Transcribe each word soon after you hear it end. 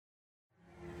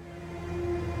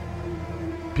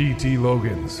P.T.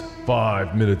 Logan's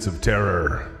 5 Minutes of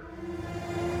Terror.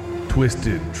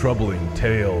 Twisted, troubling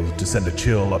tales to send a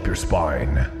chill up your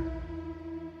spine.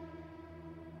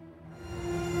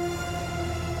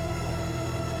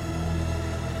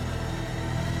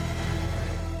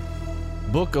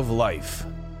 Book of Life.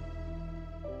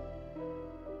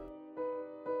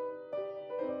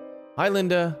 Hi,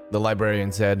 Linda, the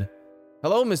librarian said.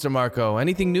 Hello, Mr. Marco.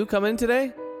 Anything new come in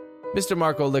today? Mr.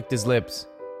 Marco licked his lips.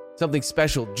 Something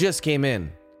special just came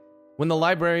in. When the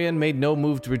librarian made no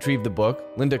move to retrieve the book,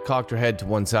 Linda cocked her head to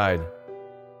one side.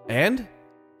 And?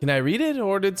 Can I read it,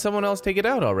 or did someone else take it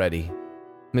out already?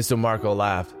 Mr. Marco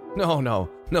laughed. No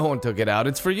one took it out.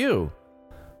 It's for you.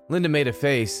 Linda made a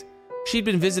face. She'd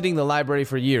been visiting the library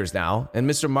for years now, and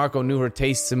Mr. Marco knew her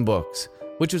tastes in books,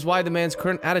 which was why the man's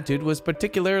current attitude was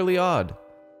particularly odd.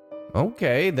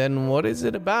 Okay, then what is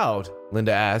it about?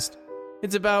 Linda asked.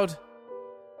 It's about...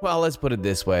 Well, let's put it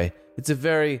this way. It's a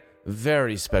very,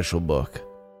 very special book.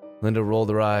 Linda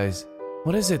rolled her eyes.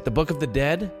 What is it, the Book of the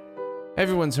Dead?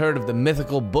 Everyone's heard of the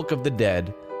mythical Book of the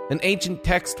Dead, an ancient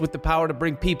text with the power to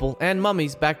bring people and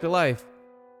mummies back to life.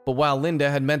 But while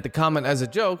Linda had meant the comment as a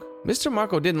joke, Mr.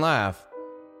 Marco didn't laugh.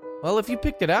 Well, if you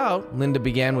picked it out, Linda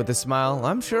began with a smile,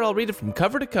 I'm sure I'll read it from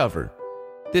cover to cover.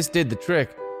 This did the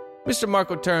trick. Mr.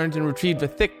 Marco turned and retrieved a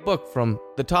thick book from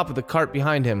the top of the cart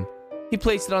behind him. He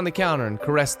placed it on the counter and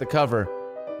caressed the cover.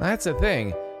 That's the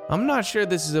thing. I'm not sure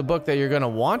this is a book that you're going to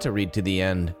want to read to the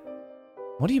end.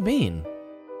 What do you mean?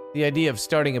 The idea of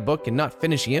starting a book and not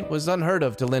finishing it was unheard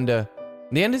of to Linda.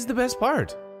 The end is the best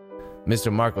part.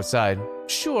 Mr. Marco sighed.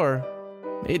 Sure,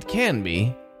 it can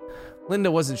be. Linda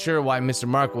wasn't sure why Mr.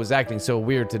 Marco was acting so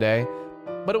weird today,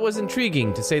 but it was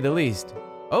intriguing to say the least.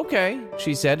 Okay,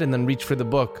 she said, and then reached for the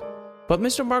book. But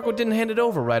Mr. Marco didn't hand it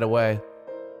over right away.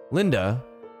 Linda,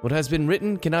 what has been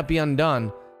written cannot be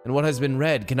undone, and what has been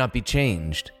read cannot be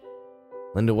changed.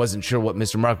 Linda wasn't sure what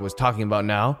Mr. Marco was talking about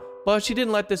now, but she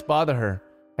didn't let this bother her.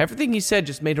 Everything he said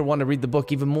just made her want to read the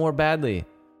book even more badly.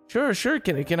 Sure,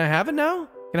 can I have it now?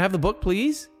 Can I have the book,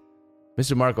 please?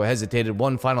 Mr. Marco hesitated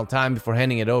one final time before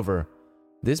handing it over.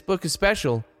 This book is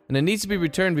special, and it needs to be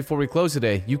returned before we close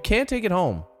today. You can't take it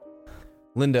home.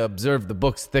 Linda observed the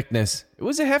book's thickness. It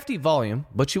was a hefty volume,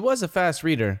 but she was a fast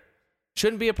reader.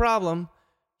 Shouldn't be a problem.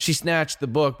 She snatched the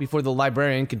book before the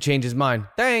librarian could change his mind.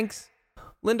 Thanks.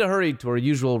 Linda hurried to her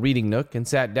usual reading nook and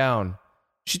sat down.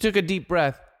 She took a deep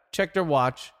breath, checked her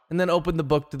watch, and then opened the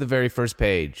book to the very first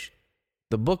page.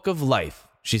 The Book of Life,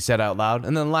 she said out loud,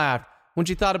 and then laughed when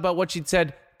she thought about what she'd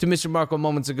said to Mr. Marco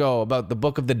moments ago about the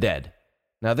Book of the Dead.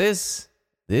 Now this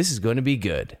is going to be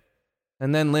good.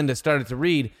 And then Linda started to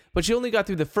read, but she only got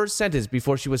through the first sentence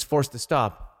before she was forced to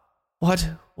stop. What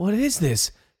is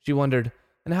this? She wondered.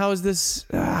 And how is this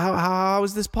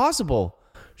possible?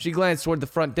 She glanced toward the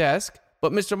front desk,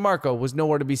 but Mr. Marco was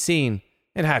nowhere to be seen.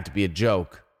 It had to be a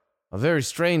joke. A very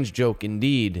strange joke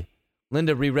indeed.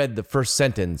 Linda reread the first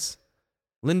sentence.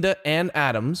 Linda Ann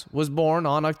Adams was born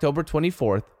on October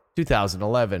 24th,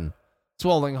 2011.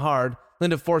 Swallowing hard,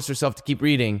 Linda forced herself to keep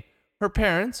reading. Her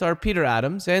parents are Peter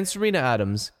Adams and Serena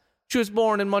Adams. She was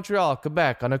born in Montreal,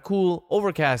 Quebec on a cool,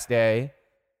 overcast day.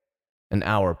 An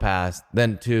hour passed,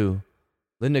 then two.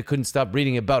 Linda couldn't stop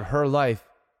reading about her life.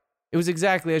 It was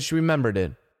exactly as she remembered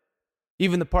it.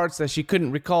 Even the parts that she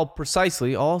couldn't recall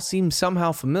precisely all seemed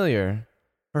somehow familiar.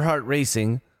 Her heart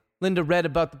racing, Linda read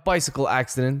about the bicycle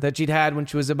accident that she'd had when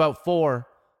she was about 4,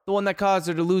 the one that caused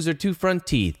her to lose her 2 front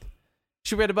teeth.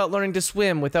 She read about learning to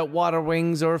swim without water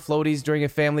wings or floaties during a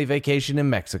family vacation in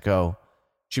Mexico.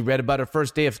 She read about her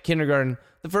first day of kindergarten,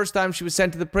 the first time she was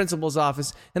sent to the principal's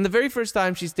office, and the very first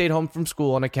time she stayed home from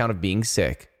school on account of being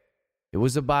sick. It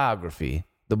was a biography.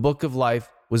 The Book of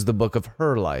Life was the book of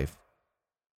her life.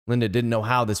 Linda didn't know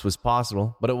how this was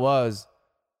possible, but it was.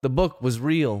 The book was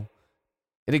real.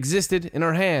 It existed in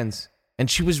her hands, and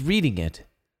she was reading it.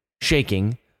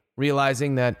 Shaking,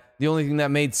 realizing that the only thing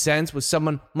that made sense was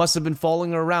someone must have been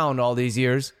following her around all these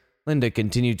years, Linda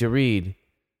continued to read.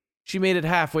 She made it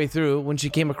halfway through when she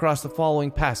came across the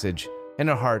following passage, and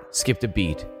her heart skipped a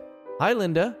beat. Hi,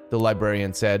 Linda, the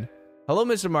librarian said. Hello,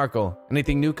 Mr. Marco.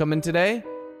 Anything new come in today?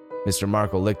 Mr.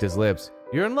 Marco licked his lips.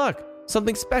 You're in luck.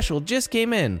 Something special just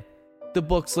came in. The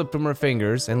book slipped from her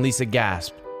fingers, and Lisa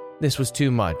gasped. This was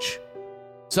too much.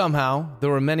 Somehow, there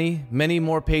were many, many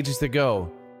more pages to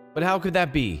go. But how could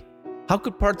that be? How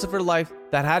could parts of her life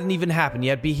that hadn't even happened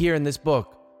yet be here in this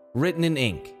book, written in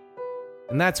ink?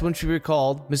 And that's when she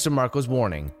recalled Mr. Marco's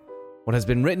warning. What has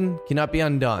been written cannot be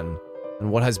undone,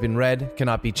 and what has been read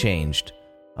cannot be changed.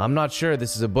 I'm not sure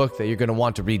this is a book that you're going to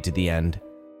want to read to the end.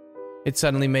 It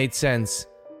suddenly made sense.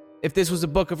 If this was a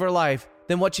book of her life,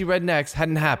 then what she read next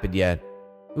hadn't happened yet.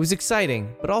 It was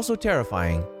exciting, but also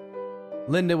terrifying.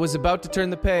 Linda was about to turn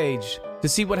the page to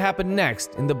see what happened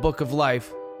next in the book of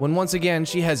life when once again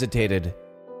she hesitated.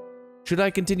 Should I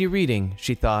continue reading,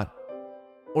 she thought,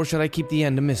 or should I keep the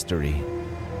end a mystery?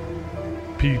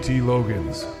 P.T.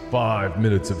 Logan's 5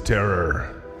 Minutes of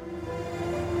Terror.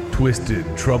 Twisted,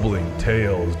 troubling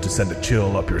tales to send a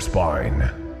chill up your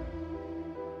spine.